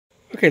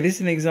Okay, this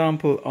is an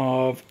example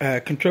of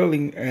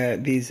controlling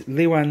these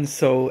Liwan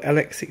Sol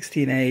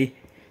LX16A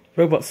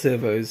robot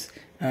servos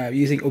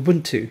using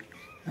Ubuntu.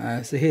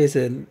 So here's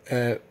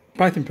a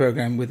Python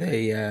program with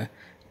a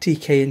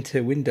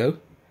tkinter window,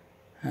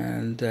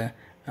 and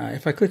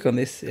if I click on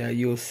this,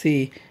 you'll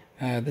see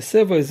the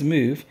servos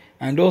move,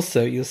 and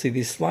also you'll see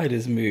these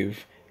sliders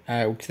move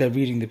because they're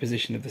reading the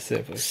position of the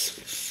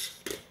servos.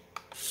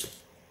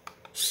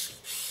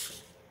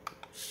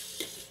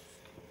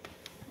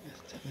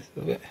 Let's turn this a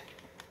little bit.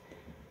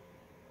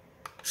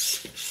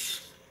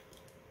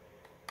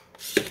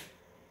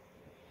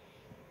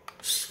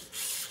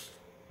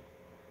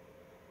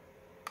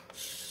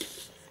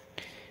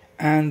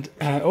 And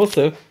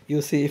also,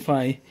 you'll see if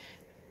I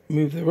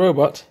move the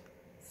robot,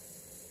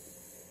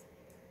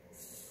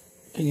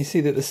 can you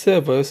see that the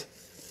servos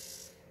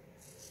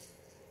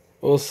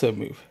also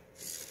move?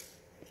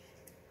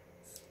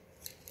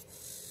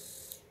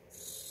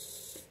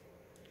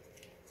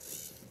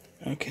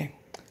 Okay.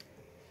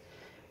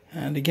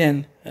 And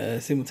again,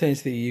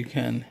 simultaneously you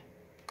can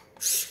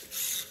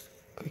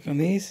click on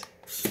these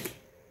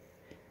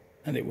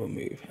and it will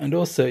move. And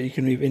also you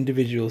can move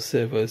individual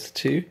servos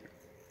too.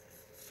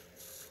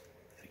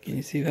 Can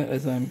you see that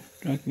as I'm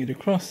dragging it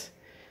across?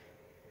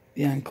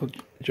 The ankle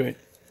joint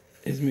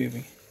is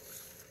moving.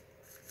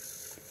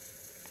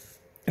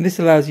 And this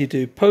allows you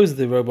to pose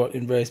the robot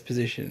in various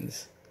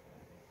positions.